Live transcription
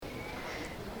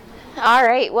All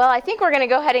right, well, I think we're going to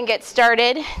go ahead and get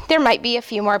started. There might be a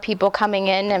few more people coming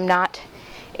in. I'm not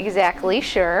exactly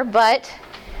sure, but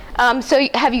so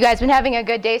have you guys been having a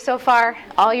good day so far?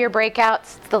 All your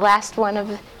breakouts, the last one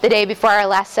of the day before our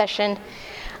last session.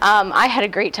 I had a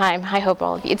great time. I hope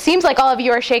all of you. It seems like all of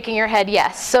you are shaking your head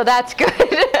yes, so that's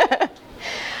good.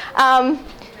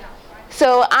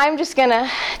 So I'm just going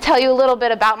to tell you a little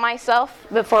bit about myself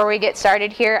before we get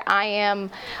started here. My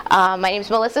name is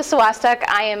Melissa Sawastuk.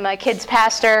 I am a kids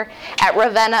pastor at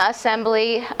Ravenna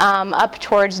Assembly up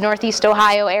towards Northeast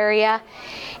Ohio area.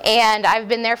 And I've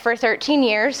been there for 13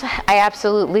 years. I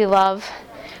absolutely love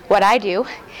what I do.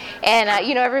 And,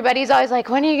 everybody's always like,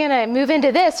 when are you going to move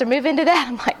into this or move into that?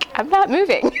 I'm like, I'm not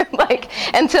moving.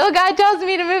 Until God tells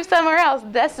me to move somewhere else,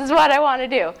 this is what I want to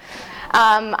do.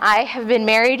 I have been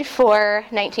married for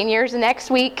 19 years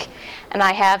next week, and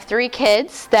I have 3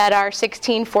 kids that are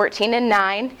 16, 14, and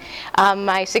 9.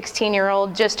 My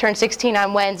 16-year-old just turned 16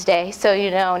 on Wednesday, so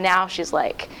now she's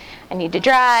like, I need to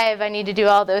drive, I need to do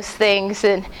all those things,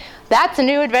 and that's a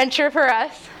new adventure for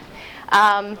us.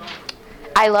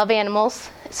 I love animals,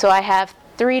 so I have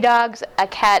 3 dogs, a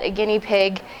cat, a guinea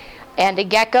pig, and a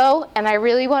gecko, and I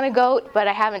really want a goat, but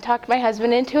I haven't talked my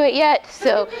husband into it yet,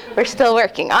 so we're still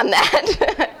working on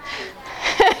that.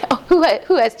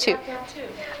 Who has 2?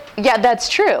 Yeah, that's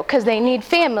true, because they need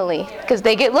family, because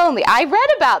they get lonely. I read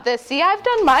about this. See, I've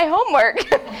done my homework.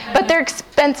 But they're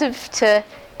expensive to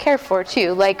care for,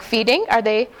 too. Like feeding, are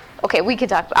they? Okay, we can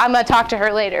talk. I'm going to talk to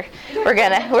her later. We're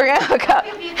gonna hook up.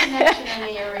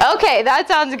 Okay, that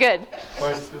sounds good.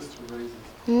 My sister raises.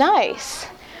 Nice.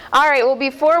 All right, well,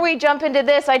 before we jump into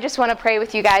this, I just want to pray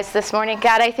with you guys this morning.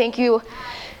 God, I thank you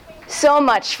so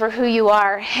much for who you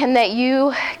are, and that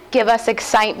you give us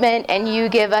excitement, and you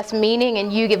give us meaning,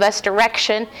 and you give us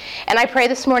direction. And I pray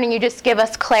this morning you just give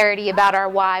us clarity about our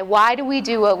why. Why do we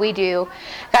do what we do?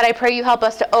 God, I pray you help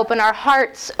us to open our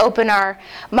hearts, open our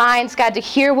minds, God, to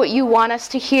hear what you want us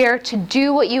to hear, to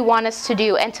do what you want us to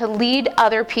do, and to lead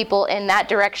other people in that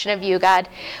direction of you, God.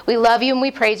 We love you and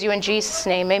we praise you in Jesus'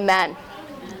 name. Amen.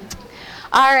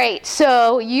 All right,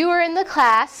 so you are in the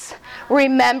class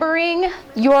remembering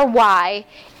your why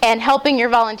and helping your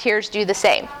volunteers do the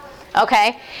same,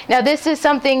 okay? Now, this is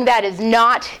something that is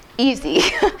not easy.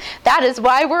 That is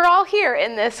why we're all here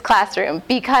in this classroom,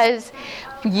 because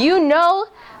you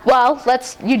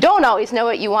don't always know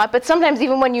what you want, but sometimes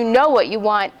even when you know what you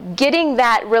want, getting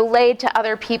that relayed to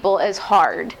other people is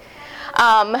hard.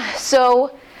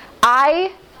 So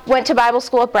I went to Bible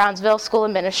school at Brownsville School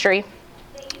of Ministry.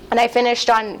 And I finished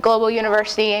on Global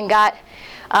University and got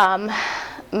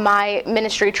my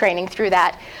ministry training through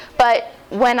that. But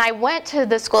when I went to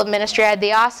the School of Ministry, I had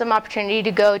the awesome opportunity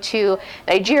to go to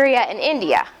Nigeria and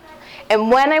India. And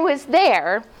when I was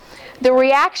there, the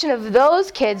reaction of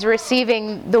those kids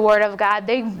receiving the Word of God,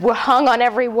 they were hung on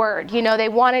every word. They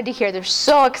wanted to hear. They're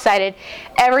so excited.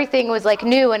 Everything was like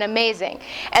new and amazing.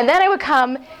 And then I would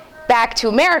come back to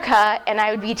America, and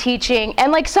I would be teaching,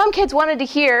 and some kids wanted to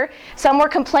hear, some were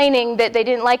complaining that they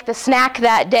didn't like the snack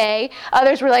that day,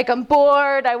 others were like, I'm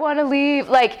bored, I want to leave,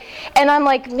 and I'm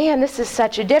like, man, this is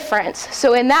such a difference.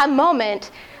 So in that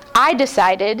moment, I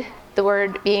decided, the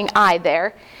word being I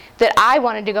there, that I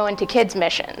wanted to go into kids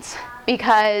missions,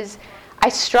 because I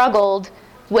struggled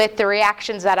with the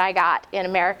reactions that I got in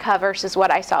America versus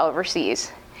what I saw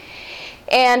overseas.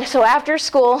 And so after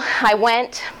school, I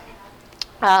went.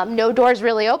 No doors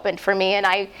really opened for me, and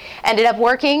I ended up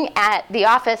working at the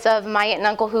office of my aunt and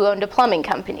uncle who owned a plumbing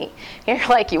company. You're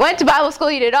like, you went to Bible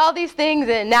school, you did all these things,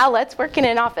 and now let's work in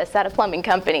an office at a plumbing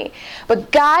company.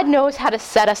 But God knows how to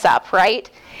set us up,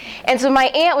 right? And so my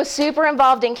aunt was super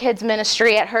involved in kids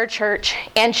ministry at her church,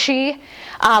 and she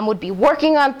would be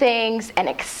working on things and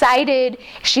excited.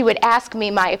 She would ask me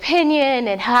my opinion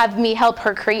and have me help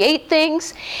her create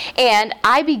things. And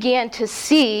I began to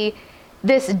see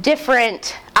this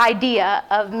different idea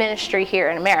of ministry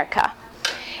here in America.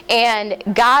 And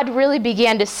God really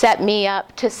began to set me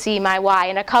up to see my why.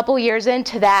 And a couple years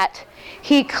into that,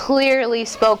 he clearly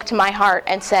spoke to my heart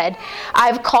and said,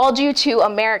 I've called you to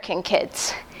American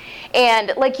kids.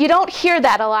 And you don't hear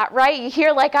that a lot, right? You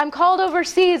hear I'm called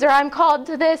overseas, or I'm called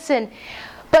to this,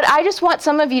 but I just want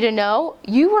some of you to know,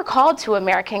 you were called to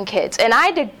American kids. And I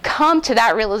had to come to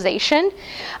that realization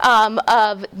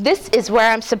of this is where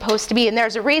I'm supposed to be, and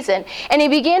there's a reason. And he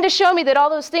began to show me that all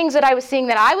those things that I was seeing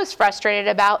that I was frustrated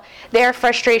about, their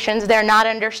frustrations, their not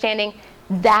understanding,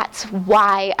 that's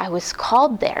why I was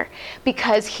called there.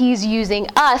 Because he's using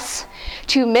us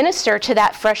to minister to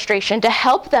that frustration, to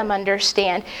help them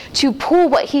understand, to pull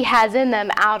what he has in them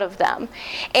out of them.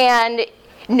 And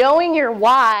knowing your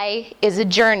why is a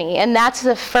journey, and that's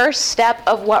the first step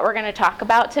of what we're going to talk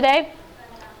about today.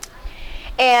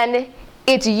 And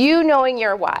it's you knowing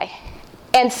your why.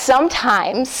 And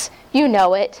sometimes you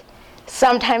know it,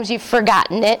 sometimes you've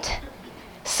forgotten it,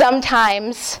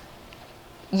 sometimes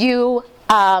you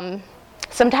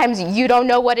don't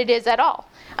know what it is at all.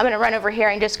 I'm going to run over here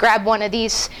and just grab one of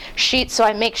these sheets so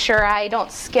I make sure I don't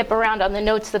skip around on the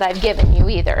notes that I've given you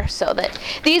either. So that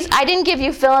these, I didn't give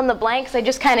you fill in the blanks, I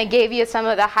just kind of gave you some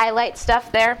of the highlight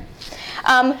stuff there.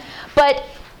 But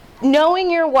knowing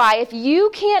your why, if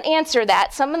you can't answer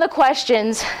that, some of the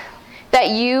questions that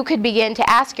you could begin to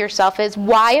ask yourself is,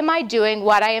 why am I doing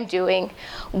what I am doing?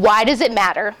 Why does it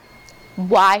matter?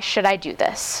 Why should I do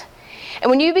this? And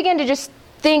when you begin to just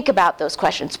think about those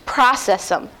questions, process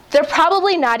them. They're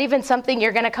probably not even something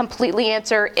you're going to completely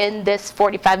answer in this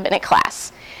 45-minute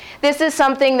class. This is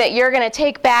something that you're going to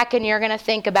take back and you're going to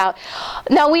think about.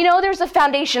 Now, we know there's a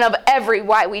foundation of every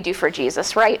why we do for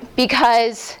Jesus, right?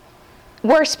 Because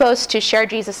we're supposed to share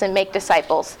Jesus and make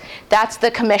disciples. That's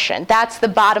the commission. That's the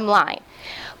bottom line.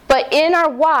 But in our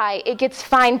why, it gets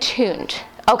fine-tuned.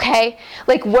 Okay?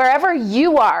 Like wherever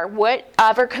you are,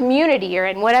 whatever community you're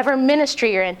in, whatever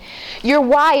ministry you're in, your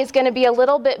why is going to be a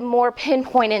little bit more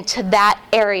pinpointed to that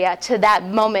area, to that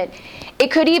moment. It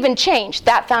could even change.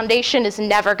 That foundation is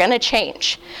never going to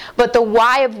change. But the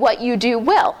why of what you do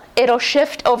will. It'll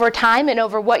shift over time and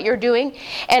over what you're doing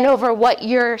and over what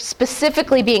you're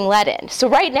specifically being led in. So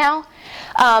right now,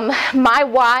 my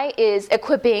why is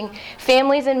equipping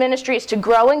families and ministries to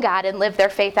grow in God and live their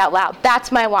faith out loud.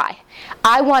 That's my why.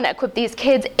 I want to equip these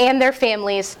kids and their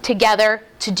families together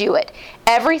to do it.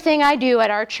 Everything I do at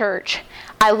our church,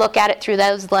 I look at it through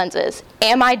those lenses.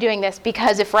 Am I doing this?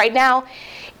 Because if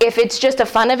it's just a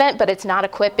fun event but it's not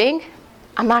equipping,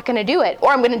 I'm not going to do it.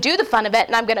 Or I'm going to do the fun event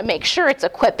and I'm going to make sure it's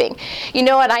equipping. You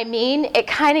know what I mean? It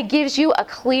kind of gives you a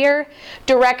clear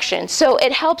direction. So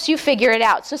it helps you figure it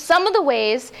out. So some of the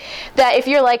ways that if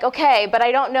you're like, okay, but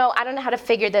I don't know how to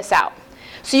figure this out.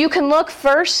 So you can look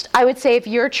first, I would say if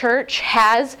your church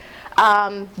has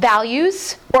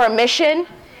values or a mission,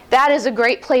 that is a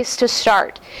great place to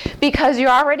start because you're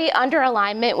already under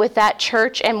alignment with that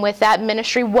church and with that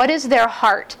ministry. What is their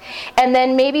heart? And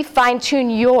then maybe fine-tune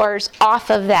yours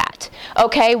off of that.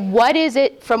 Okay, what is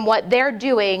it from what they're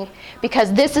doing?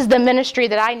 Because this is the ministry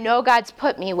that I know God's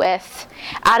put me with.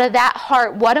 Out of that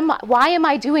heart, why am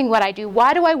I doing what I do?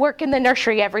 Why do I work in the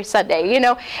nursery every Sunday?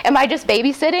 Am I just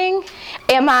babysitting?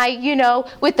 Am I,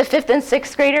 with the 5th and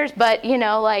 6th graders? But,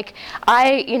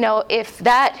 if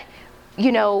that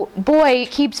boy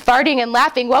keeps farting and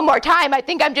laughing one more time, I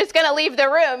think I'm just going to leave the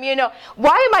room.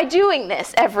 Why am I doing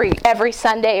this every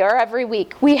Sunday or every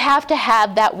week? We have to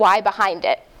have that why behind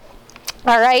it.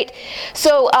 All right.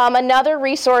 So another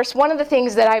resource, one of the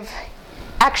things that I've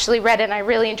actually read and I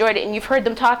really enjoyed it, and you've heard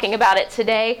them talking about it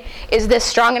today, is this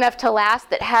Strong Enough to Last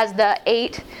that has the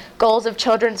 8 goals of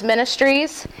children's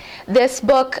ministries. This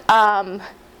book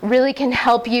really can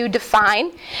help you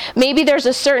define. Maybe there's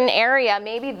a certain area,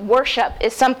 maybe worship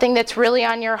is something that's really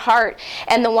on your heart,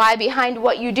 and the why behind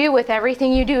what you do with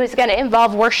everything you do is going to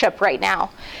involve worship right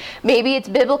now. Maybe it's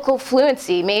biblical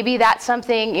fluency. Maybe that's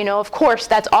something, of course,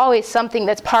 that's always something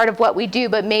that's part of what we do,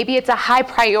 but maybe it's a high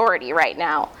priority right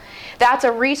now. That's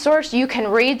a resource you can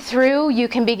read through. You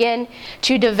can begin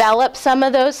to develop some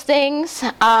of those things.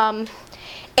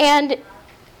 And,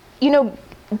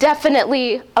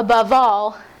 definitely above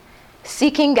all,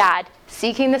 seeking God,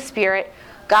 seeking the Spirit.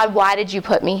 God, why did you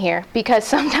put me here? Because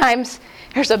sometimes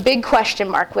there's a big question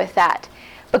mark with that.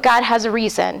 But God has a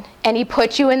reason, and He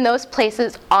put you in those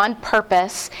places on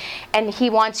purpose, and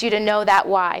He wants you to know that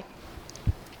why.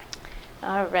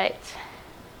 All right.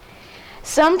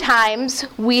 Sometimes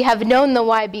we have known the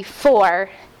why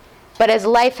before, but as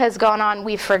life has gone on,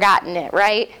 we've forgotten it,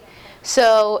 right?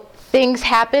 So things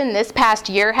happen. This past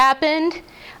year happened.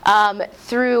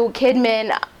 Through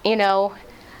Kidman,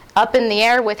 up in the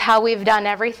air with how we've done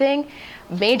everything.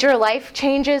 Major life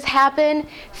changes happen.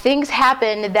 Things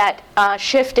happen that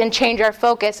shift and change our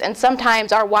focus, and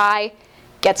sometimes our why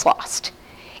gets lost.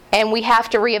 And we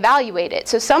have to reevaluate it.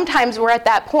 So sometimes we're at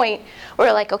that point where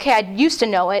we're like, okay, I used to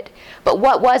know it, but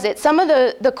what was it? Some of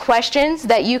the questions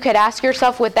that you could ask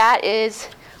yourself with that is,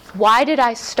 why did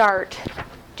I start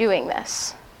doing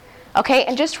this? Okay,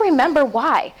 and just remember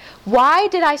why. Why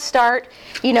did I start,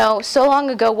 so long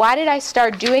ago, why did I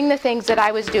start doing the things that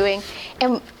I was doing?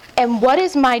 And what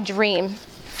is my dream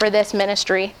for this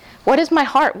ministry? What is my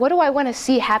heart? What do I want to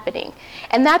see happening?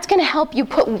 And that's going to help you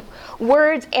put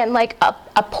words and like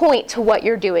a point to what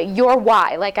you're doing, your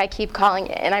why, like I keep calling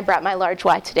it. And I brought my large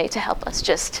why today to help us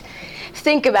just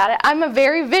think about it. I'm a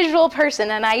very visual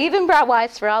person, and I even brought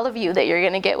whys for all of you that you're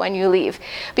going to get when you leave.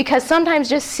 Because sometimes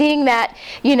just seeing that,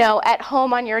 at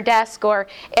home on your desk or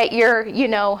at your,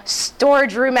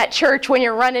 storage room at church when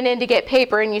you're running in to get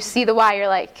paper and you see the why, you're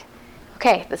like,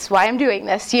 okay, this is why I'm doing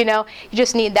this, You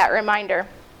just need that reminder.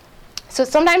 So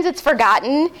sometimes it's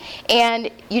forgotten, and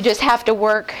you just have to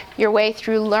work your way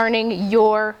through learning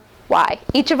your why.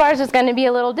 Each of ours is going to be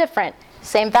a little different.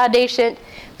 Same foundation,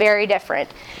 very different.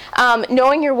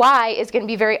 Knowing your why is going to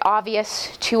be very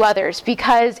obvious to others,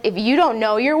 because if you don't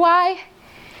know your why,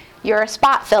 you're a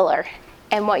spot filler,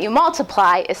 and what you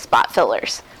multiply is spot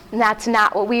fillers. And that's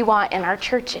not what we want in our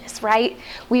churches, right?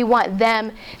 We want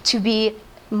them to be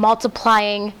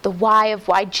multiplying the why of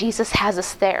why Jesus has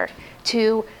us there,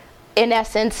 to, in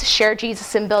essence, share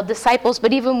Jesus and build disciples,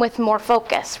 but even with more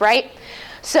focus, right?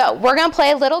 So we're going to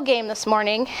play a little game this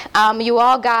morning. You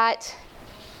all got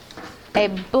a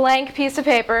blank piece of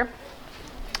paper.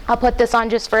 I'll put this on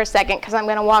just for a second because I'm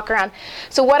going to walk around.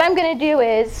 So what I'm going to do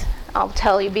is, I'll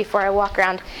tell you before I walk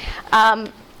around.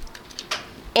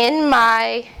 In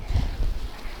my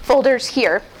folders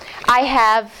here, I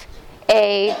have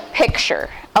a picture,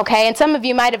 okay? And some of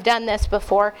you might have done this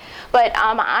before, but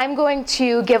I'm going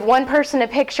to give one person a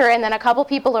picture, and then a couple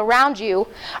people around you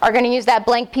are going to use that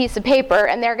blank piece of paper,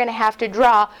 and they're going to have to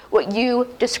draw what you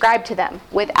describe to them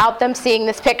without them seeing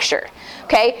this picture,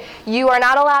 okay? You are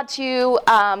not allowed to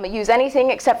use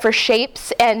anything except for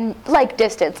shapes and like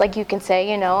distance. Like you can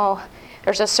say,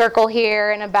 there's a circle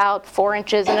here and about 4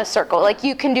 inches in a circle. Like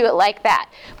you can do it like that,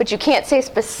 but you can't say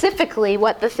specifically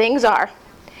what the things are.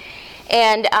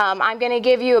 And I'm going to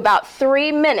give you about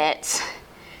 3 minutes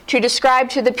to describe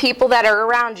to the people that are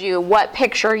around you what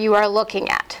picture you are looking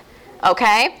at.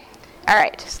 Okay? All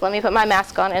right, so let me put my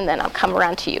mask on, and then I'll come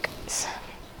around to you guys.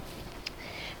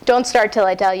 Don't start till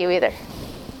I tell you either.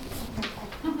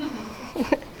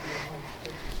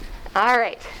 All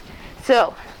right,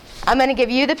 so I'm going to give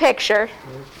you the picture.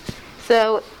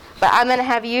 But I'm going to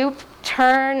have you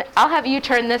I'll have you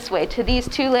turn this way to these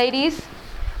two ladies.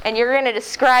 And you're going to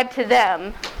describe to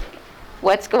them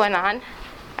what's going on.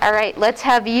 All right, let's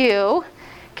have you.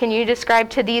 Can you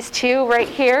describe to these two right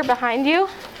here behind you?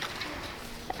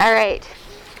 All right.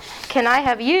 Can I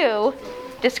have you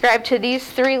describe to these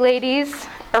 3 ladies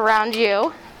around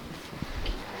you?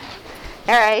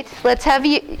 All right, let's have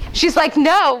you. She's like,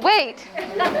 no, wait.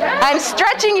 I'm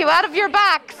stretching you out of your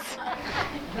box.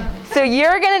 So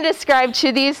you're going to describe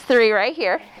to these 3 right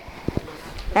here.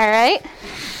 All right.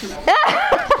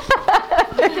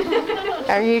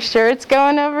 Are you sure it's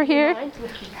going over here?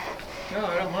 No,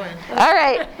 I don't mind. All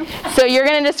right. So you're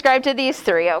going to describe to these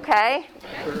 3, okay?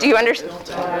 Do you understand?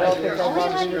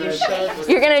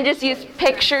 You're going to just use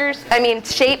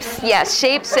shapes. Yes,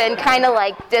 shapes and kind of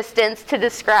like distance to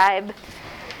describe.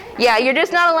 Yeah, you're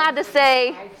just not allowed to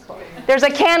say, there's a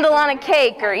candle on a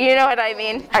cake, or you know what I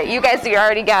mean. All right, you guys, you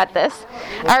already got this.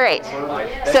 All right,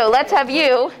 so let's have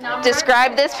you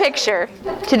describe this picture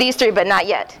to these 3, but not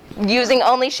yet, using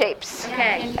only shapes.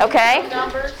 Okay?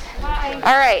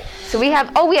 All right, so we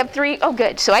have 3. Oh,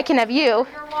 good. So I can have you.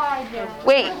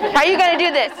 Wait, how are you going to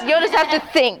do this? You'll just have to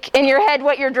think in your head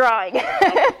what you're drawing.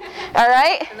 All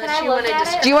right?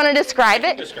 Do you want to describe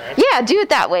it? Yeah, do it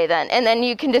that way then, and then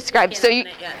you can describe. So you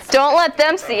don't let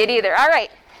them see it either. All right.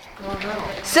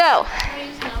 So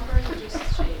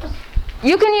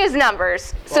you can use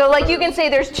numbers. So like you can say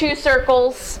there's 2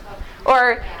 circles,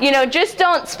 or just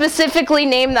don't specifically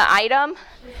name the item.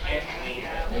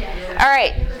 All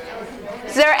right.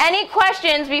 Is there any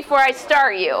questions before I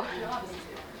start you?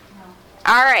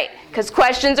 All right, because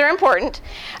questions are important.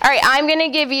 All right, I'm going to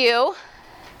give you,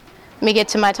 let me get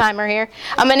to my timer here.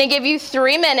 I'm going to give you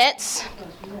 3 minutes.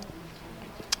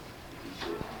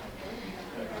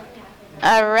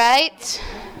 All right.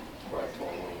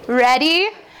 Ready?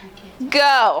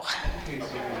 Go.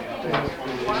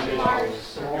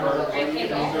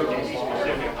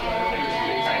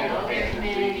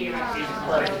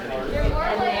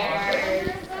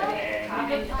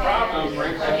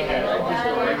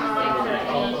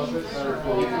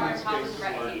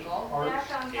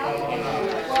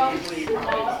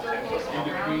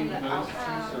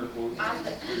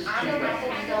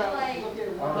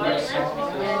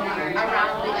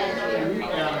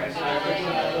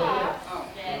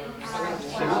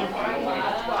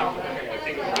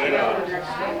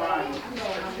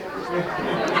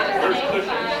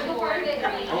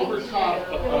 Over top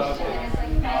of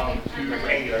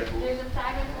There's a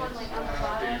side one like on the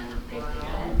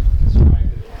bottom.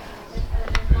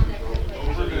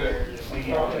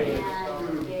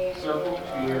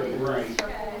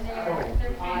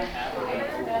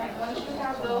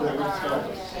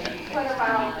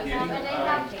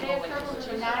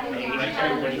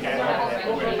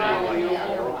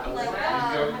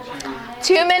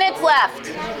 2 minutes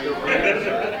left.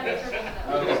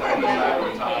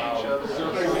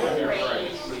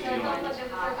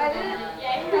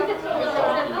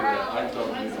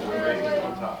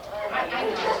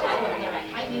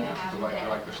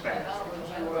 Like the staff.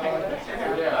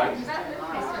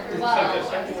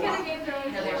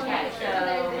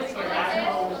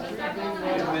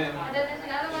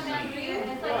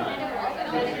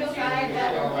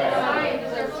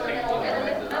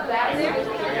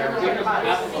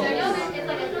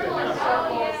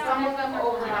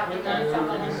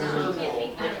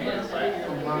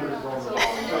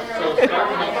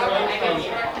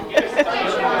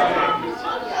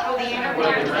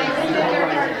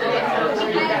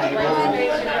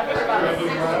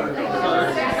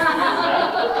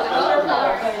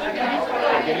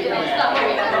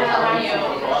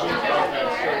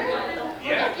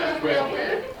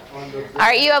 All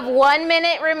right, you have 1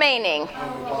 minute remaining.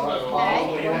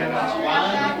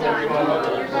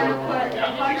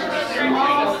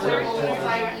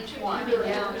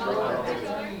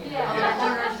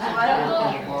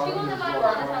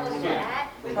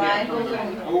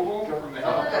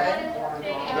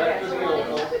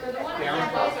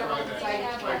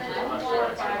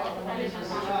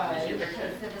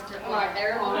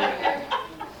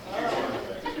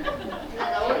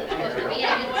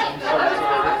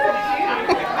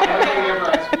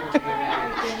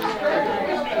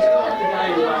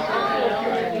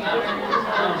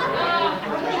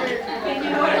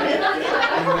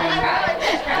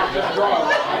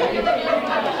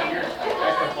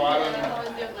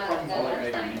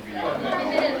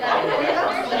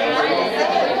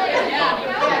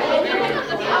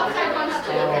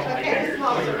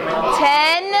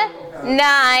 Ten,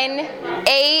 9,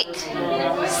 8,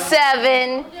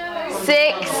 7,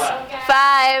 6,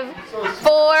 5,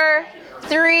 4,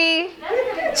 3,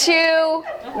 2,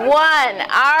 1. All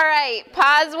right,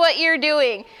 pause what you're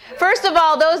doing. First of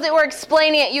all, those that were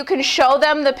explaining it, you can show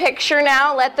them the picture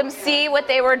now. Let them see what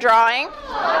they were drawing.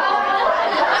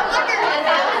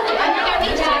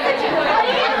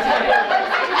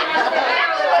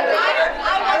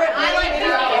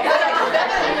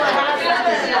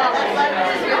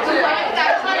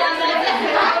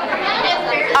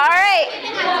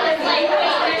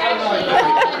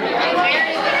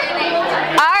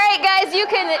 You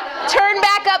can turn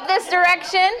back up this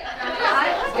direction.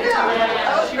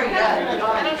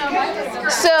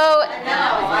 So,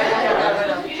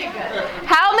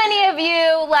 how many of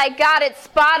you got it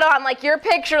spot on? Like your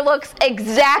picture looks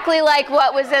exactly like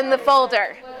what was in the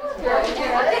folder.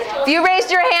 If you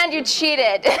raised your hand, you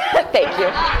cheated. Thank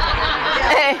you.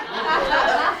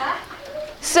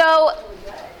 So,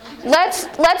 let's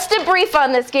debrief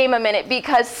on this game a minute,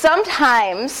 because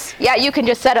sometimes, yeah, you can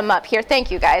just set them up here.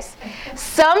 Thank you, guys.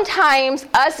 Sometimes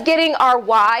us getting our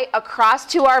why across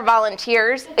to our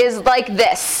volunteers is like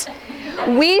this.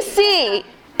 We see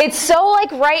it's so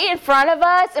right in front of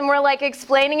us, and we're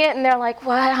explaining it, and they're like,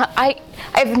 "What? I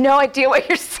have no idea what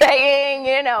you're saying."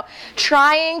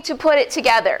 Trying to put it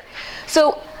together.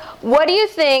 So, what do you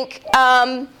think?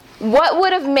 What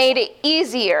would have made it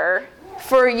easier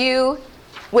for you?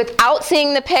 Without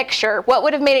seeing the picture, what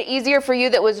would have made it easier for you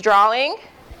that was drawing?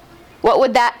 What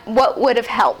would have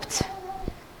helped?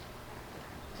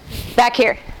 Back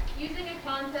here. Using a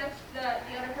context that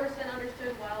the other person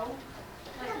understood well.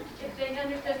 If they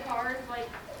understood cars,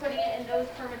 putting it in those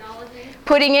terminology.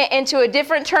 Putting it into a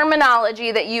different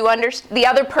terminology that the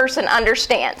other person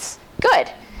understands. Good.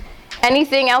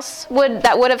 Anything else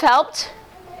that would have helped?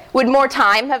 Would more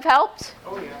time have helped?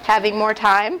 Oh, yeah. Having more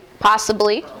time?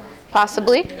 Possibly.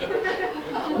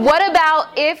 What about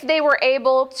if they were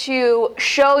able to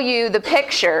show you the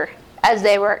picture as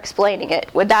they were explaining it?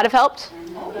 Would that have helped?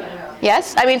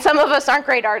 Yes? I mean, some of us aren't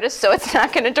great artists, so it's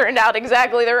not going to turn out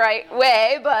exactly the right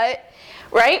way, but,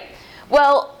 right?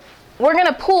 Well, we're going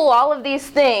to pool all of these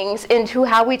things into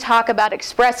how we talk about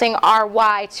expressing our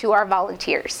why to our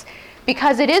volunteers.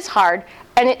 Because it is hard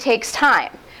and it takes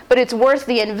time. But it's worth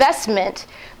the investment,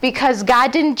 because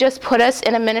God didn't just put us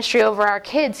in a ministry over our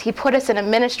kids. He put us in a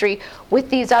ministry with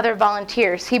these other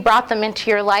volunteers. He brought them into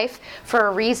your life for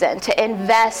a reason, to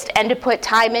invest and to put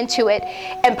time into it.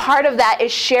 And part of that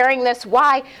is sharing this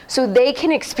why, so they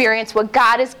can experience what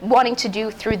God is wanting to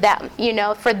do through them,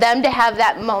 for them to have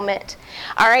that moment.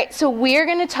 All right, so we're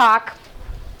going to talk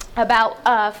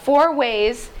about 4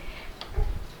 ways,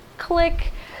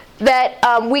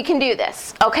 that we can do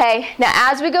this, okay? Now,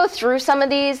 as we go through some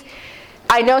of these,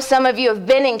 I know some of you have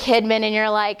been in Kidman and you're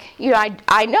like,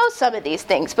 I know some of these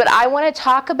things, but I want to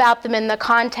talk about them in the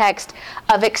context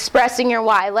of expressing your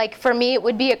why. For me, it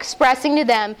would be expressing to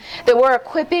them that we're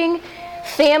equipping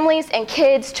families and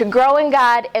kids to grow in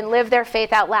God and live their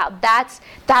faith out loud.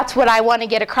 That's what I want to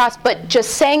get across. But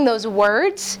just saying those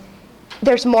words,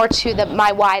 there's more to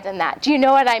my why than that. Do you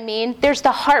know what I mean? There's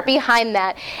the heart behind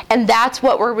that, and that's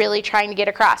what we're really trying to get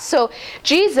across. So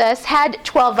Jesus had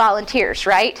 12 volunteers,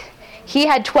 right? He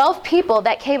had 12 people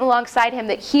that came alongside him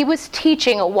that he was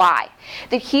teaching a why,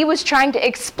 that he was trying to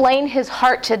explain his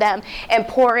heart to them and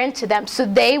pour into them so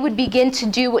they would begin to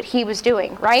do what he was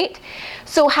doing, right?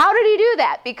 So how did he do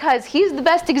that? Because he's the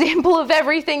best example of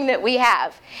everything that we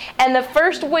have. And the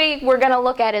first way we're going to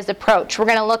look at is approach. We're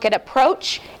going to look at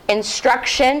approach,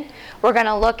 instruction. We're going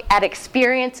to look at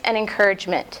experience and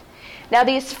encouragement. Now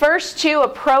these first two,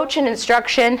 approach and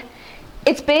instruction,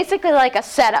 it's basically like a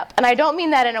setup. And I don't mean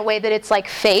that in a way that it's like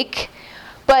fake,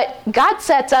 but God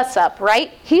sets us up, right?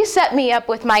 He set me up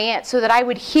with my aunt so that I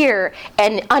would hear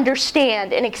and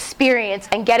understand and experience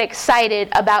and get excited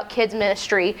about kids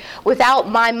ministry without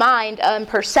my mind and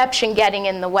perception getting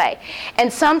in the way.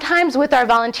 And sometimes with our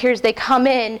volunteers, they come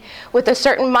in with a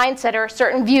certain mindset or a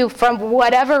certain view from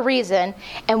whatever reason,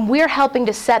 and we're helping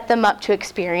to set them up to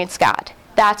experience God.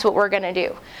 That's what we're going to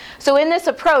do. So in this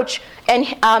approach, and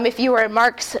if you were in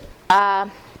Mark's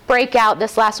breakout,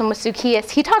 this last one with Zacchaeus,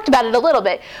 he talked about it a little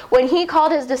bit. When he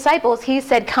called his disciples, he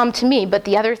said, come to me. But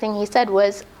the other thing he said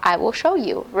was, I will show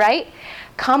you, right?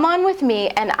 Come on with me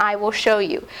and I will show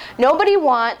you. Nobody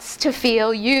wants to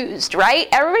feel used, right?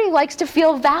 Everybody likes to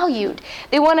feel valued.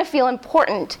 They want to feel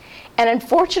important. And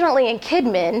unfortunately in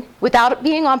Kidmin, without it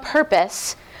being on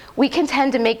purpose, we can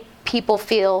tend to make people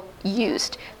feel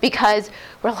used because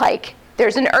we're like,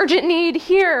 there's an urgent need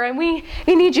here and we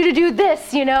need you to do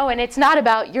this, and it's not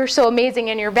about you're so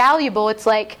amazing and you're valuable. It's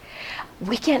like,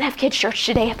 we can't have kids church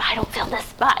today if I don't fill this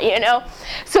spot,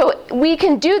 So we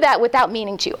can do that without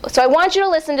meaning to. So I want you to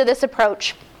listen to this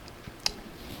approach.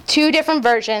 2 different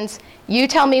versions. You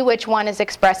tell me which one is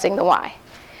expressing the why.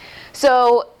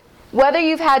 So whether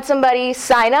you've had somebody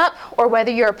sign up or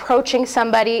whether you're approaching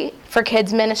somebody for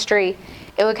kids ministry,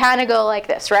 it would kind of go like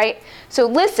this, right? So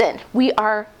listen, we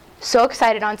are so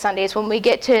excited on Sundays when we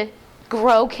get to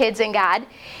grow kids in God,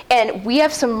 and we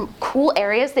have some cool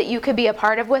areas that you could be a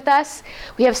part of with us.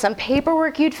 We have some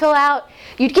paperwork you'd fill out.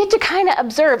 You'd get to kind of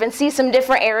observe and see some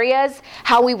different areas,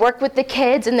 how we work with the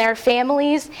kids and their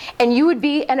families, and you would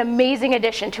be an amazing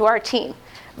addition to our team.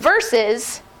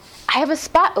 Versus, I have a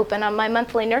spot open on my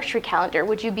monthly nursery calendar.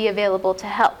 Would you be available to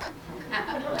help?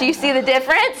 Do you see the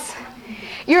difference?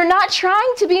 You're not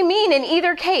trying to be mean in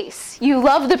either case. You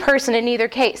love the person in either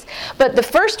case. But the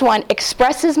first one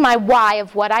expresses my why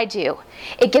of what I do.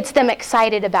 It gets them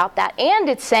excited about that. And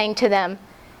it's saying to them,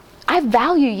 I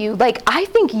value you. Like, I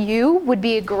think you would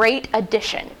be a great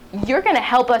addition. You're going to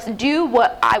help us do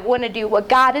what I want to do, what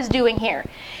God is doing here.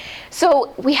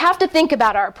 So we have to think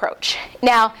about our approach.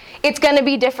 Now, it's going to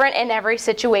be different in every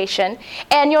situation.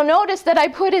 And you'll notice that I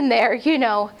put in there,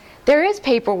 there is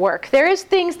paperwork. There is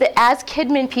things that as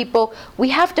Kidmin people, we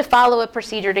have to follow a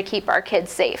procedure to keep our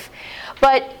kids safe.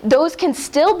 But those can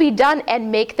still be done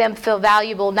and make them feel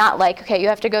valuable, not like, okay, you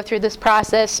have to go through this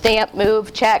process, stamp,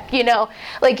 move, check,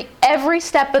 Like every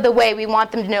step of the way, we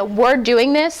want them to know we're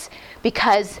doing this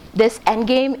because this end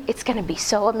game, it's going to be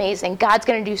so amazing. God's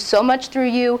going to do so much through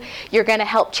you. You're going to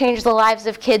help change the lives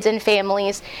of kids and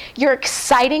families. You're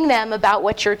exciting them about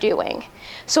what you're doing.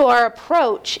 So our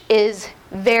approach is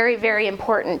very, very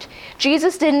important.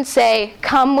 Jesus didn't say,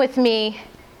 come with me,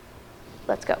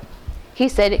 let's go. He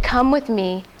said, come with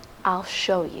me, I'll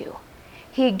show you.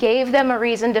 He gave them a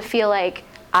reason to feel like,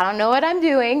 I don't know what I'm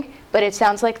doing, but it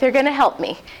sounds like they're going to help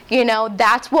me.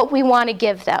 That's what we want to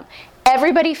give them.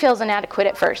 Everybody feels inadequate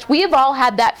at first. We have all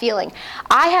had that feeling.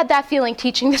 I had that feeling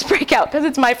teaching this breakout because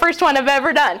it's my first one I've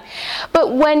ever done.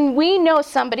 But when we know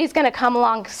somebody's going to come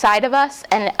alongside of us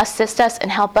and assist us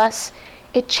and help us,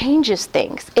 it changes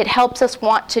things. It helps us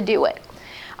want to do it.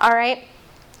 All right?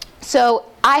 So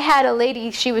I had a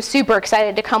lady, she was super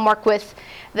excited to come work with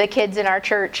the kids in our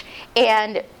church.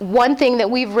 And one thing that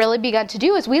we've really begun to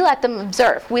do is we let them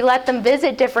observe. We let them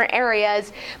visit different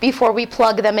areas before we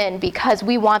plug them in because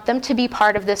we want them to be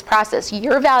part of this process.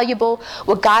 You're valuable.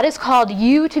 What God has called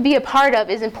you to be a part of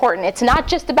is important. It's not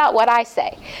just about what I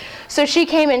say. So she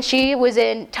came and she was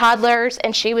in toddlers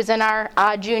and she was in our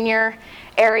junior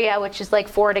area, which is like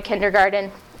 4 to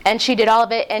kindergarten. And she did all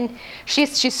of it. And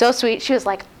she's so sweet. She was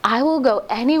like, I will go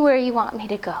anywhere you want me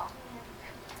to go.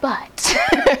 But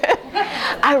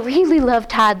I really love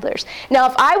toddlers. Now,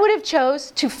 if I would have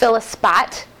chose to fill a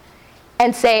spot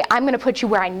and say, I'm going to put you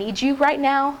where I need you right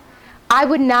now, I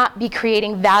would not be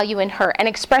creating value in her and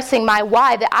expressing my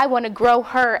why, that I want to grow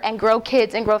her and grow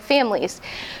kids and grow families.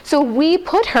 So we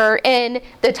put her in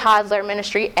the toddler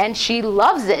ministry, and she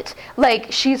loves it.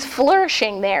 Like, she's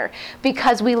flourishing there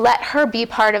because we let her be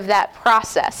part of that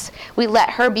process. We let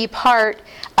her be part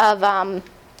of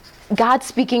God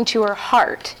speaking to her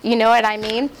heart. You know what I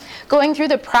mean? Going through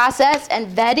the process and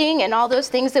vetting and all those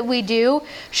things that we do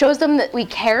shows them that we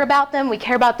care about them, we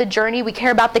care about the journey, we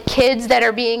care about the kids that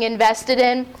are being invested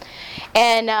in.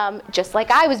 And just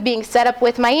like I was being set up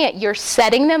with my aunt, you're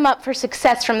setting them up for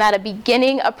success from that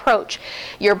beginning approach.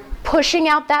 You're pushing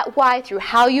out that why through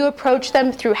how you approach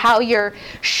them, through how you're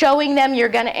showing them you're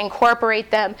going to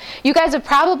incorporate them. You guys have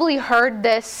probably heard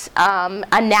this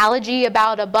analogy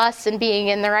about a bus and being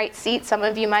in the right seat. Some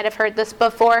of you might have heard this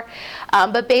before.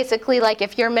 But basically, like,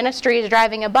 if your ministry is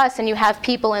driving a bus and you have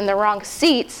people in the wrong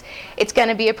seats, it's going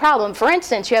to be a problem. For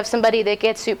instance, you have somebody that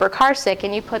gets super car sick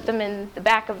and you put them in the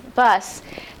back of the bus.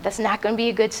 That's not going to be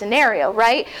a good scenario,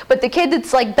 right? But the kid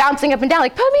that's like bouncing up and down,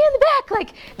 like, put me in the back,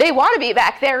 like, they want to be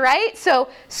back there, right? So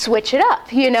switch it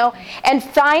up, you know? And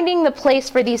finding the place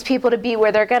for these people to be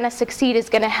where they're going to succeed is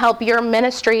going to help your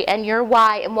ministry and your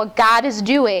why and what God is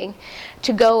doing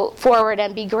to go forward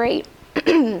and be great.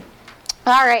 All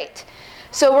right.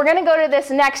 So we're going to go to this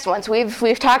next one. So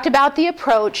we've talked about the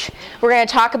approach. We're going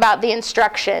to talk about the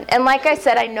instruction. And like I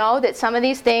said, I know that some of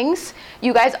these things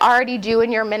you guys already do in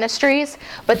your ministries,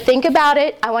 but think about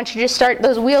it. I want you to start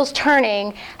those wheels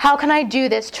turning. How can I do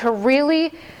this to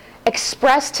really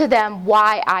express to them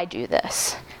why I do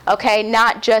this? Okay,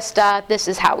 not just this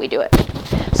is how we do it.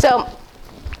 So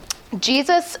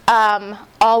Jesus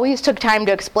always took time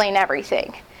to explain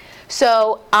everything.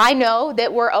 So I know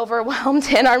that we're overwhelmed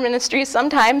in our ministries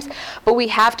sometimes, but we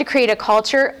have to create a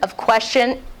culture of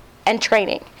question and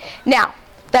training. Now,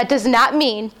 that does not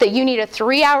mean that you need a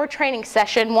 3-hour training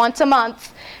session once a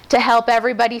month to help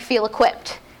everybody feel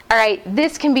equipped. All right,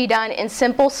 this can be done in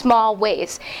simple, small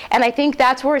ways. And I think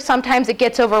that's where sometimes it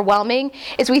gets overwhelming,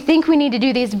 is we think we need to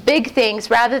do these big things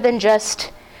rather than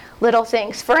just little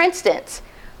things. For instance,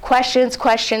 questions.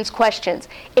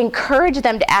 Encourage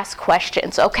them to ask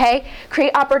questions, okay?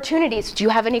 Create opportunities. Do you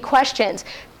have any questions?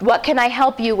 What can I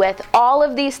help you with? All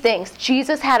of these things.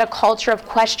 Jesus had a culture of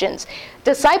questions.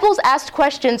 Disciples asked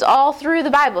questions all through the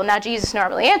Bible. Now, Jesus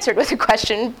normally answered with a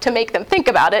question to make them think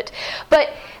about it, but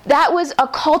that was a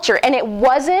culture, and it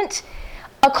wasn't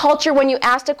a culture when you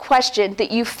asked a question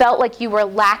that you felt like you were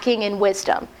lacking in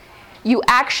wisdom.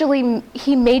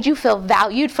 He made you feel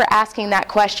valued for asking that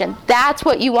question. That's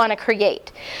what you want to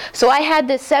create. So I had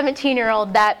this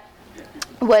 17-year-old that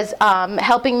was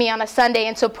helping me on a Sunday,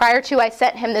 and so prior to, I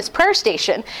sent him this prayer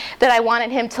station that I wanted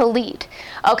him to lead,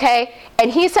 okay? And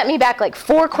he sent me back like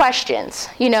 4 questions.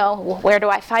 You know, where do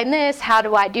I find this? How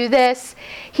do I do this?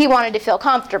 He wanted to feel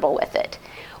comfortable with it.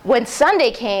 When Sunday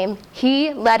came,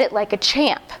 he led it like a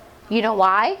champ. You know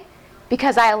why?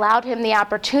 Because I allowed him the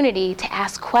opportunity to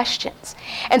ask questions.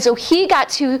 And so he got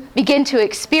to begin to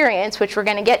experience, which we're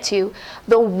going to get to,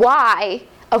 the why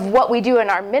of what we do in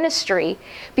our ministry,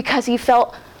 because he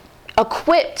felt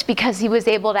equipped, because he was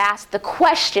able to ask the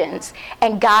questions,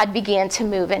 and God began to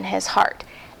move in his heart.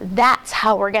 That's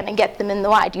how we're going to get them in the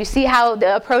why. Do you see how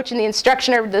the approach and the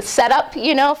instruction are the setup,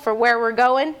 you know, for where we're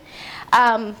going?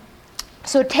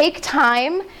 So take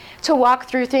time to walk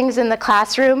through things in the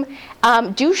classroom.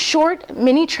 Do short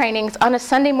mini trainings on a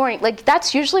Sunday morning. Like,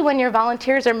 that's usually when your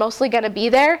volunteers are mostly going to be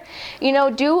there. You know,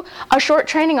 do a short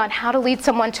training on how to lead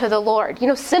someone to the Lord. You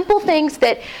know, simple things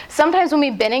that sometimes when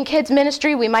we've been in kids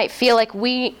ministry, we might feel like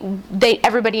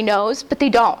everybody knows, but they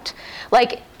don't.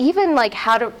 Like, even like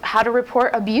how to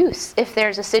report abuse if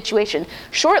there's a situation.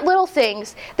 Short little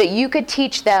things that you could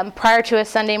teach them prior to a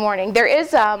Sunday morning. There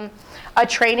is a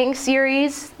training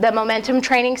series, the Momentum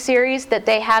training series that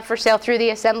they have for sale through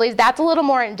the assemblies. That's a little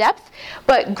more in depth,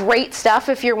 but great stuff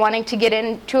if you're wanting to get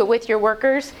into it with your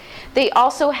workers. They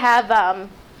also have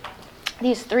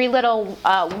these 3 little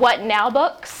What Now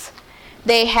books.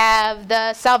 They have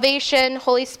the Salvation,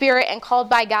 Holy Spirit, and Called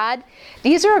by God.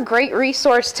 These are a great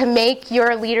resource to make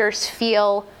your leaders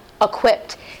feel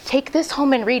equipped. Take this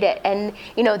home and read it, and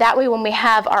you know, that way when we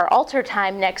have our altar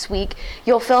time next week,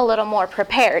 you'll feel a little more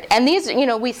prepared. And these, you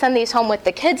know, we send these home with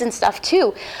the kids and stuff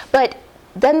too, but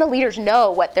then the leaders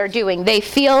know what they're doing. They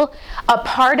feel a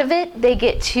part of it. They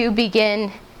get to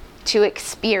begin to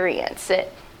experience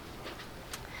it.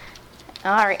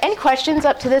 All right, any questions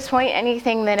up to this point?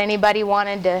 Anything that anybody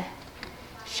wanted to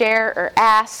share or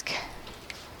ask?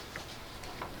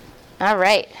 All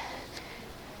right.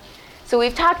 So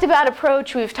we've talked about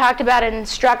approach, we've talked about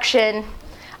instruction.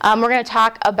 We're going to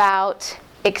talk about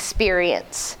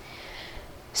experience.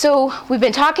 So we've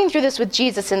been talking through this with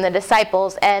Jesus and the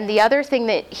disciples, and the other thing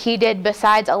that he did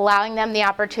besides allowing them the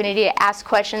opportunity to ask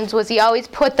questions was he always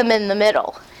put them in the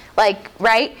middle. Like,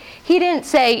 right? He didn't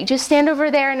say, just stand over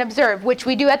there and observe, which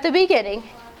we do at the beginning.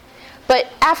 But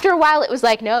after a while, it was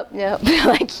like, nope.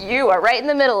 Like, you are right in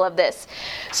the middle of this.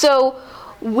 So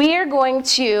we're going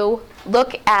to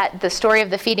look at the story of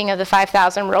the feeding of the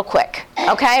 5,000 real quick.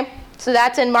 Okay? So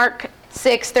that's in Mark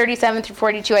 6, 37 through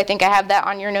 42. I think I have that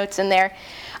on your notes in there.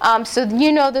 So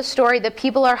you know the story. The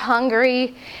people are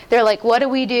hungry. They're like, what do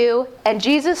we do? And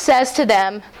Jesus says to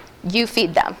them, you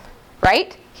feed them.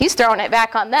 Right? He's throwing it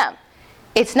back on them.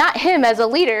 It's not him as a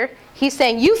leader. He's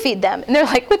saying, you feed them. And they're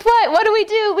like, with what? What do we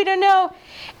do? We don't know.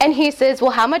 And he says,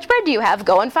 well, how much bread do you have?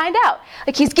 Go and find out.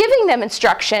 Like, he's giving them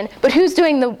instruction, but who's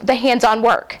doing the hands-on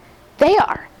work? They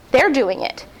are. They're doing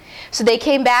it. So they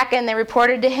came back and they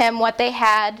reported to him what they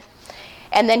had.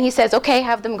 And then he says, okay,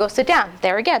 have them go sit down.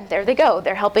 There they go.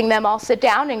 They're helping them all sit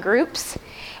down in groups.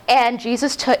 And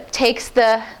Jesus takes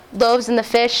the loaves and the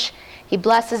fish. He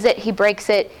blesses it. He breaks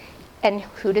it. And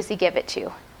who does he give it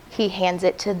to? He hands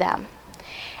it to them.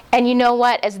 And you know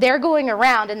what? As they're going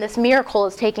around and this miracle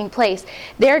is taking place,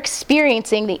 they're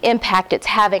experiencing the impact it's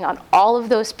having on all of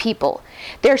those people.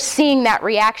 They're seeing that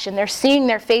reaction. They're seeing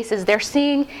their faces. They're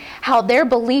seeing how their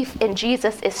belief in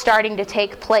Jesus is starting to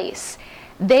take place.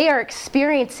 They are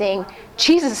experiencing,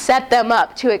 Jesus set them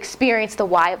up to experience the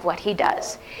why of what he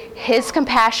does. His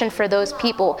compassion for those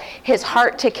people, his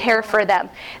heart to care for them.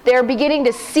 They're beginning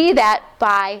to see that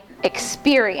by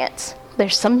experience.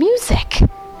 There's some music.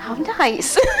 How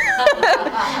nice.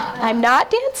 I'm not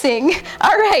dancing.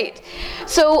 All right.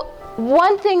 So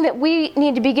one thing that we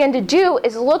need to begin to do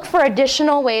is look for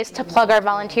additional ways to plug our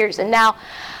volunteers. And now,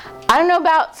 I don't know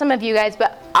about some of you guys,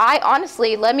 but I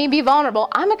honestly, let me be vulnerable,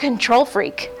 I'm a control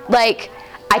freak. Like,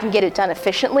 I can get it done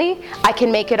efficiently. I can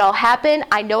make it all happen.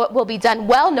 I know it will be done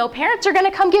well. No parents are going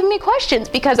to come give me questions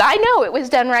because I know it was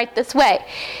done right this way.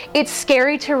 It's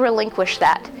scary to relinquish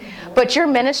that. But your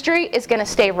ministry is going to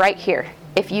stay right here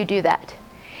if you do that.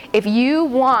 If you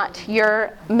want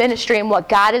your ministry and what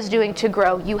God is doing to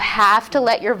grow, you have to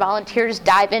let your volunteers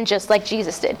dive in just like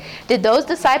Jesus did. Did those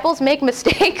disciples make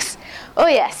mistakes? Oh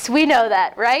yes, we know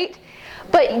that, right?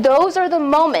 But those are the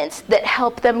moments that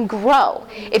help them grow.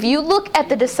 If you look at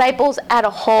the disciples as a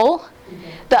whole,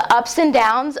 the ups and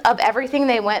downs of everything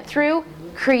they went through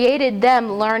created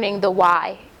them learning the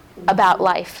why about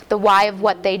life, the why of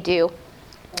what they do.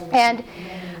 And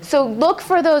so look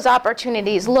for those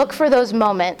opportunities, look for those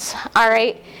moments, all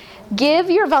right? Give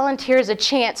your volunteers a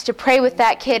chance to pray with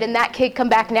that kid and that kid come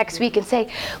back next week and say,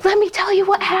 let me tell you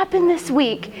what happened this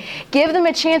week. Give them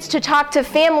a chance to talk to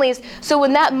families so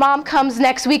when that mom comes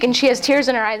next week and she has tears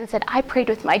in her eyes and said, I prayed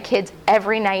with my kids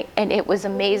every night and it was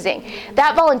amazing.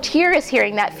 That volunteer is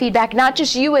hearing that feedback, not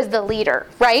just you as the leader,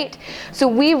 right? So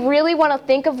we really want to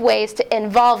think of ways to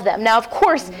involve them. Now, of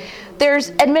course, there's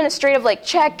administrative like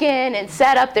check-in and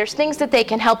setup. There's things that they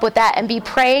can help with that and be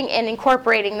praying and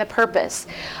incorporating the purpose.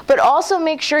 But also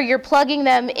make sure you're plugging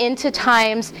them into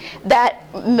times that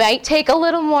might take a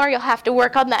little more. You'll have to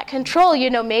work on that control.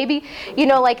 Maybe,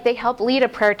 like they help lead a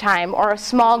prayer time or a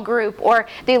small group or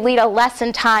they lead a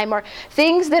lesson time or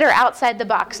things that are outside the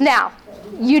box. Now,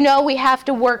 we have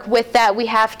to work with that. We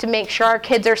have to make sure our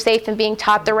kids are safe and being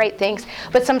taught the right things.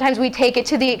 But sometimes we take it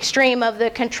to the extreme of the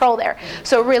control there.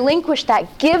 So relinquish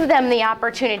that. Give them the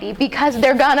opportunity because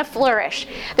they're going to flourish.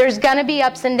 There's going to be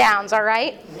ups and downs, all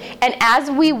right? And as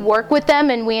we work with them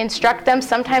and we instruct them,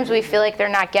 sometimes we feel like they're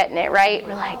not getting it, right?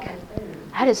 We're like,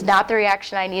 that is not the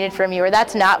reaction I needed from you, or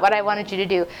that's not what I wanted you to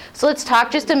do. So let's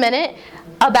talk just a minute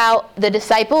about the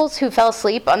disciples who fell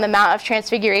asleep on the Mount of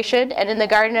Transfiguration and in the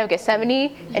Garden of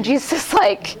Gethsemane. And Jesus is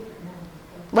like,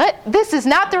 what? This is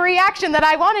not the reaction that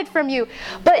I wanted from you.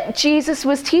 But Jesus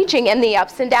was teaching, and the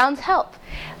ups and downs help.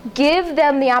 Give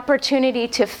them the opportunity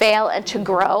to fail and to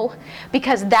grow,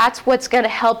 because that's what's going to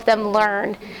help them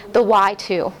learn the why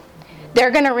too.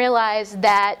 They're going to realize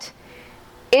that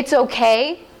it's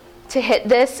okay to hit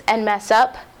this and mess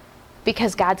up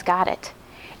because God's got it.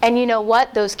 And you know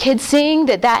what? Those kids seeing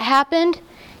that happened,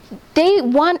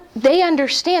 they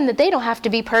understand that they don't have to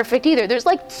be perfect either. There's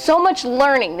like so much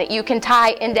learning that you can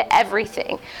tie into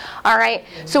everything. All right?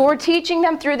 So we're teaching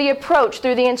them through the approach,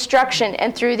 through the instruction,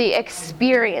 and through the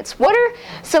experience. What are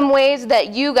some ways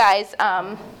that you guys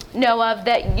know of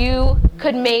that you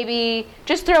could maybe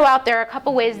just throw out there, a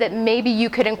couple ways that maybe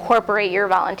you could incorporate your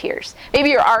volunteers?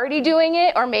 Maybe you're already doing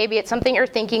it, or maybe it's something you're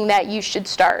thinking that you should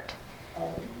start.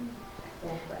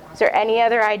 Is there any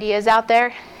other ideas out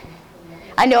there?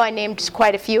 I know I named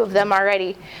quite a few of them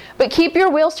already. But keep your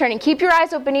wheels turning. Keep your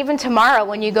eyes open even tomorrow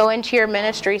when you go into your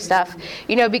ministry stuff.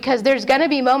 Because there's going to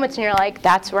be moments and you're like,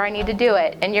 that's where I need to do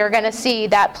it. And you're going to see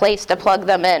that place to plug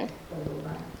them in.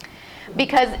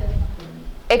 Because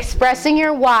expressing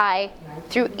your why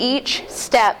through each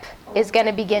step is going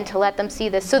to begin to let them see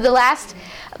this. So the last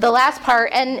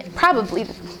part, and probably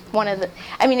one of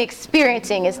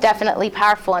experiencing is definitely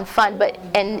powerful and fun,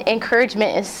 and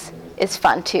encouragement is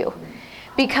fun too.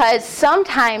 Because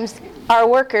sometimes our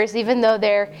workers, even though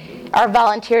our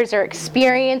volunteers are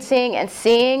experiencing and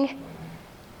seeing,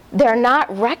 they're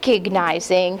not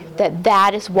recognizing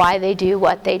that is why they do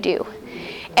what they do.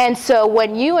 And so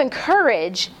when you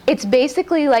encourage, it's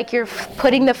basically like you're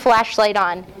putting the flashlight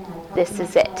on. This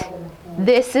is it.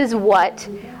 This is what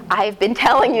I've been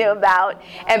telling you about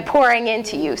and pouring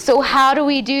into you. So how do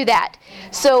we do that?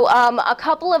 So a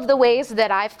couple of the ways that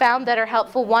I've found that are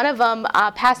helpful, one of them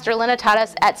Pastor Lena taught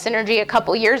us at Synergy a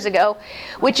couple years ago,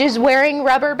 which is wearing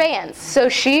rubber bands. So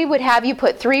she would have you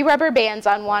put 3 rubber bands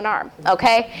on one arm,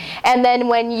 okay? And then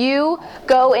when you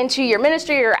go into your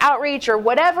ministry or outreach or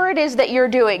whatever it is that you're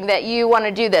doing that you want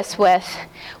to do this with,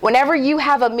 whenever you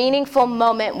have a meaningful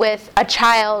moment with a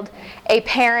child, a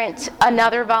parent,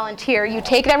 another volunteer, you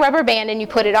take that rubber band and you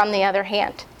put it on the other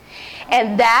hand.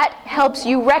 And that helps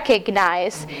you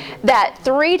recognize that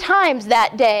 3 times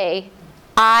that day,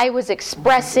 I was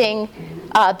expressing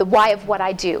the why of what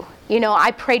I do.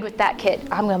 I prayed with that kid.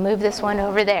 I'm going to move this one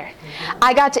over there.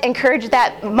 I got to encourage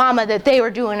that mama that they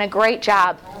were doing a great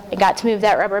job. I got to move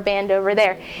that rubber band over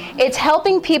there. It's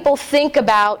helping people think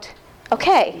about,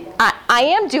 okay, I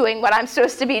am doing what I'm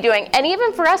supposed to be doing. And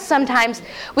even for us, sometimes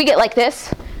we get like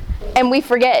this and we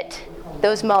forget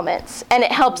those moments. And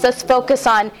it helps us focus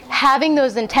on having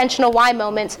those intentional why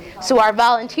moments so our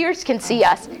volunteers can see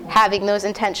us having those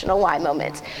intentional why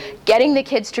moments. Getting the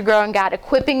kids to grow in God,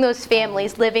 equipping those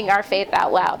families, living our faith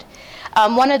out loud.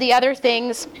 One of the other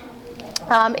things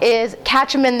is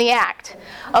catch them in the act.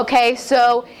 Okay,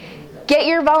 so get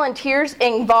your volunteers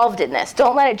involved in this.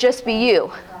 Don't let it just be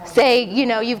you. Say,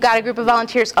 you've got a group of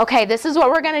volunteers. Okay, this is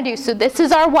what we're going to do. So this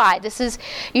is our why. This is,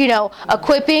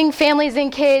 equipping families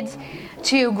and kids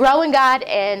to grow in God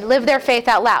and live their faith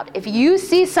out loud. If you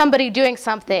see somebody doing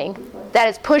something that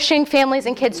is pushing families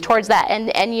and kids towards that,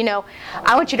 and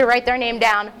I want you to write their name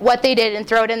down, what they did, and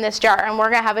throw it in this jar, and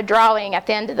we're going to have a drawing at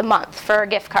the end of the month for a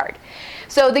gift card.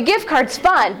 So the gift card's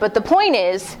fun, but the point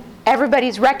is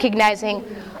everybody's recognizing,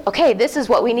 okay, this is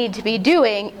what we need to be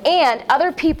doing, and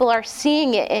other people are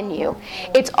seeing it in you.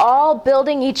 It's all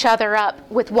building each other up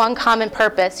with one common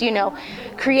purpose,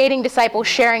 creating disciples,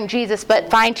 sharing Jesus, but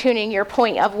fine-tuning your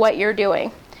point of what you're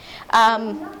doing.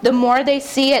 The more they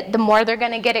see it, the more they're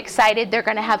going to get excited. They're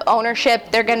going to have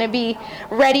ownership. They're going to be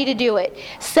ready to do it.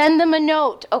 Send them a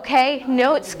note, okay?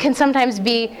 Notes can sometimes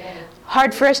be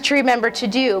hard for us to remember to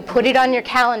do. Put it on your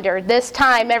calendar. This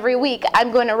time every week, I'm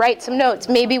going to write some notes.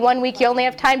 Maybe one week you only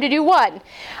have time to do one.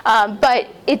 But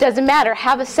it doesn't matter.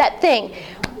 Have a set thing.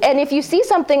 And if you see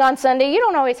something on Sunday, you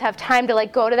don't always have time to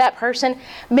go to that person.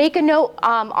 Make a note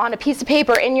on a piece of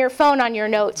paper in your phone on your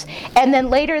notes. And then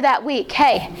later that week,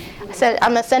 hey,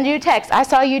 I'm going to send you a text. I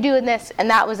saw you doing this, and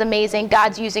that was amazing.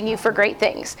 God's using you for great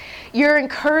things. You're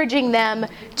encouraging them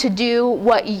to do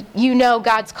what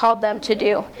God's called them to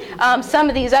do. Some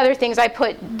of these other things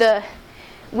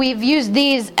we've used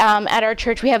these at our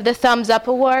church. We have the Thumbs Up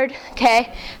Award,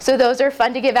 okay? So those are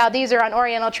fun to give out. These are on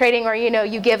Oriental Trading where,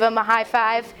 you give them a high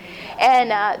five.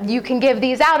 And you can give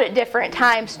these out at different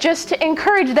times just to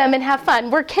encourage them and have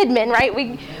fun. We're kidmen, right?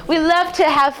 We love to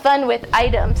have fun with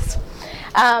items.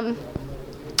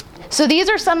 So these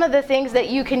are some of the things that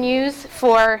you can use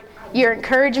for your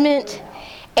encouragement.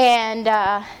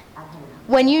 And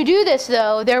when you do this,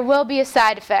 though, there will be a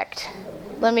side effect.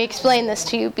 Let me explain this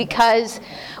to you, because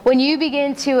when you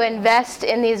begin to invest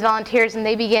in these volunteers and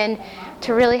they begin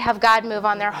to really have God move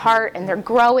on their heart and they're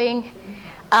growing,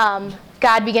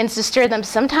 God begins to stir them.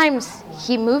 Sometimes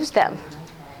He moves them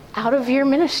out of your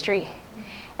ministry.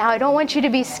 Now, I don't want you to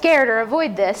be scared or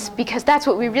avoid this, because that's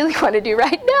what we really want to do,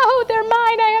 right? No, they're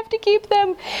mine. I have to keep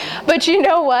them. But you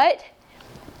know what?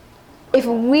 If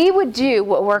we would do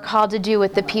what we're called to do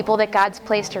with the people that God's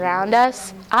placed around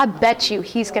us, I bet you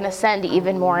He's going to send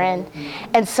even more in.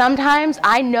 And sometimes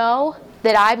I know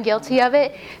that I'm guilty of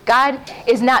it. God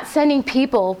is not sending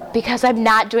people because I'm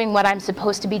not doing what I'm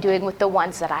supposed to be doing with the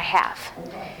ones that I have.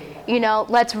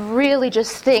 let's really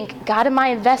just think, God, am I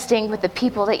investing with the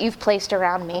people that you've placed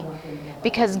around me?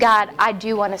 Because God, I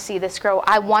do want to see this grow.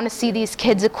 I want to see these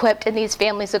kids equipped and these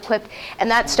families equipped.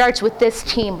 And that starts with this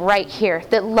team right here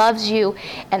that loves you,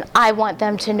 and I want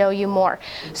them to know you more.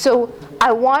 So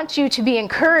I want you to be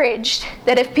encouraged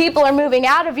that if people are moving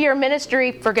out of your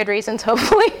ministry, for good reasons,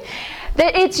 hopefully,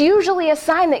 that it's usually a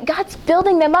sign that God's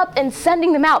building them up and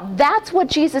sending them out. That's what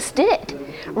Jesus did,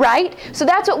 right? So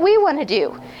that's what we want to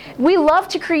do. We love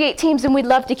to create teams and we'd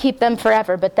love to keep them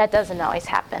forever, but that doesn't always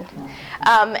happen.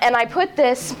 And I put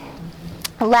this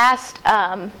last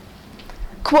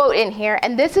quote in here,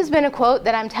 and this has been a quote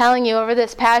that I'm telling you over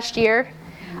this past year.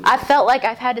 I felt like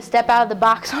I've had to step out of the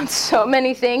box on so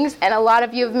many things, and a lot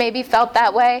of you have maybe felt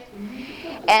that way.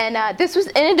 And this was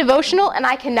in a devotional, and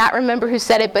I cannot remember who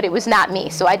said it, but it was not me,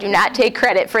 so I do not take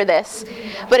credit for this.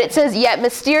 But it says, "Yet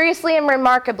mysteriously and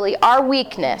remarkably, our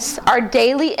weakness, our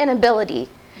daily inability,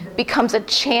 becomes a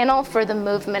channel for the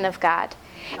movement of God."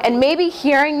 And maybe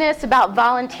hearing this about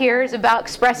volunteers, about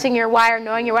expressing your why or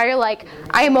knowing your why, you're like,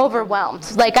 I am overwhelmed.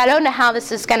 Like, I don't know how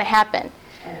this is going to happen.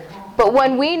 But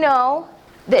when we know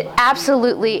that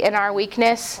absolutely in our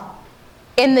weakness,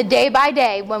 in the day by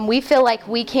day, when we feel like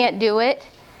we can't do it,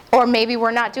 or maybe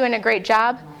we're not doing a great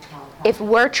job, if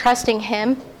we're trusting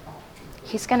Him,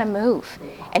 He's going to move.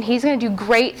 And He's going to do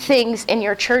great things in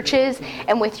your churches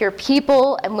and with your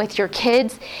people and with your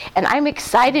kids. And I'm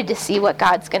excited to see what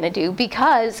God's going to do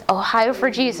because Ohio for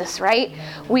Jesus, right?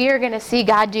 We are going to see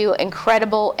God do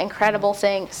incredible, incredible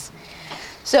things.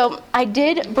 So I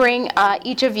did bring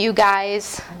each of you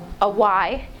guys a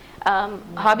why.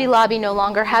 Hobby Lobby no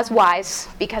longer has whys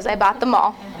because I bought them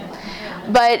all.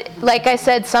 But like I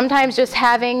said, sometimes just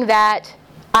having that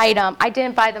item, I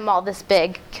didn't buy them all this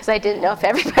big because I didn't know if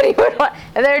everybody would want,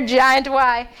 they're giant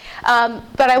why.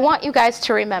 But I want you guys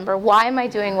to remember, why am I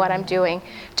doing what I'm doing?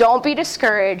 Don't be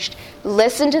discouraged.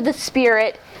 Listen to the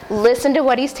Spirit. Listen to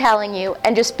what He's telling you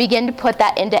and just begin to put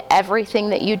that into everything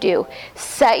that you do.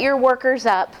 Set your workers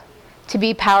up to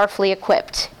be powerfully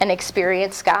equipped and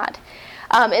experience God.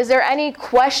 Is there any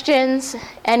questions,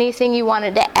 anything you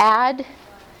wanted to add?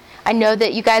 I know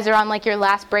that you guys are on like your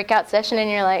last breakout session and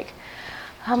you're like,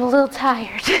 I'm a little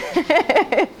tired.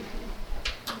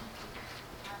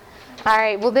 All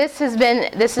right, well this has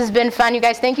been fun, you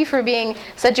guys. Thank you for being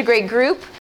such a great group.